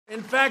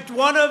In fact,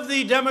 one of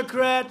the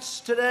Democrats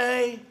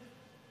today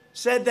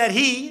said that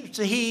it's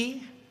a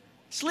he,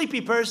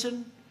 sleepy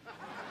person,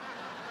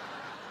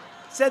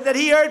 said that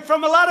he heard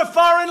from a lot of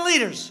foreign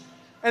leaders,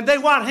 and they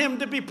want him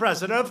to be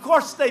president. Of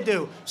course they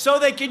do, so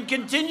they can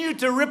continue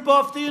to rip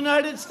off the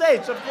United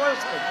States. Of course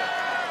they do.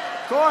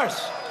 Of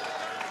course.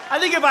 I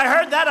think if I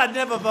heard that, I'd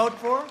never vote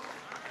for him.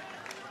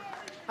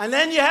 And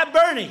then you have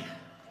Bernie.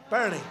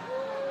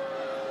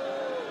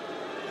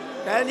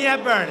 Then you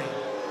have Bernie.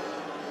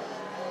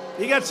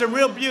 You got some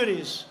real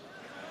beauties.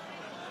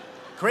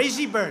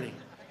 Crazy Bernie.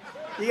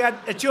 You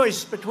got a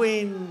choice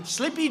between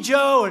Sleepy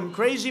Joe and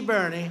Crazy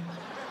Bernie.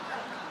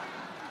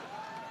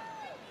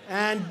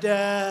 And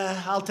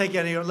I'll take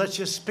any. Let's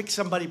just pick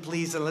somebody,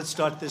 please, and let's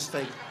start this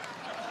thing.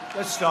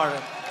 Let's start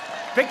it.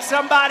 Pick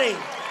somebody.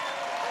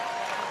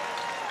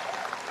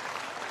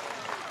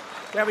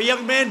 We have a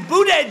young man,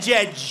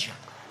 Buttigieg.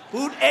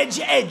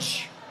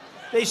 Buttigieg.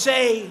 They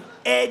say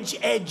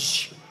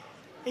edge.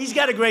 He's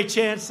got a great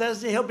chance,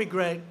 doesn't he? He'll be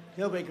great.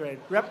 He'll be great.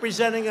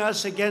 Representing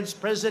us against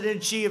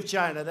President Xi of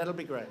China. That'll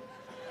be great.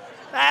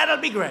 That'll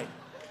be great.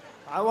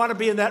 I want to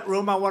be in that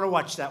room. I want to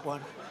watch that one.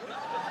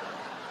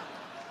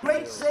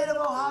 Great state of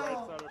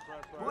Ohio.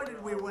 Boy,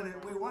 did we win it.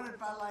 We won it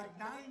by like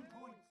 9 points.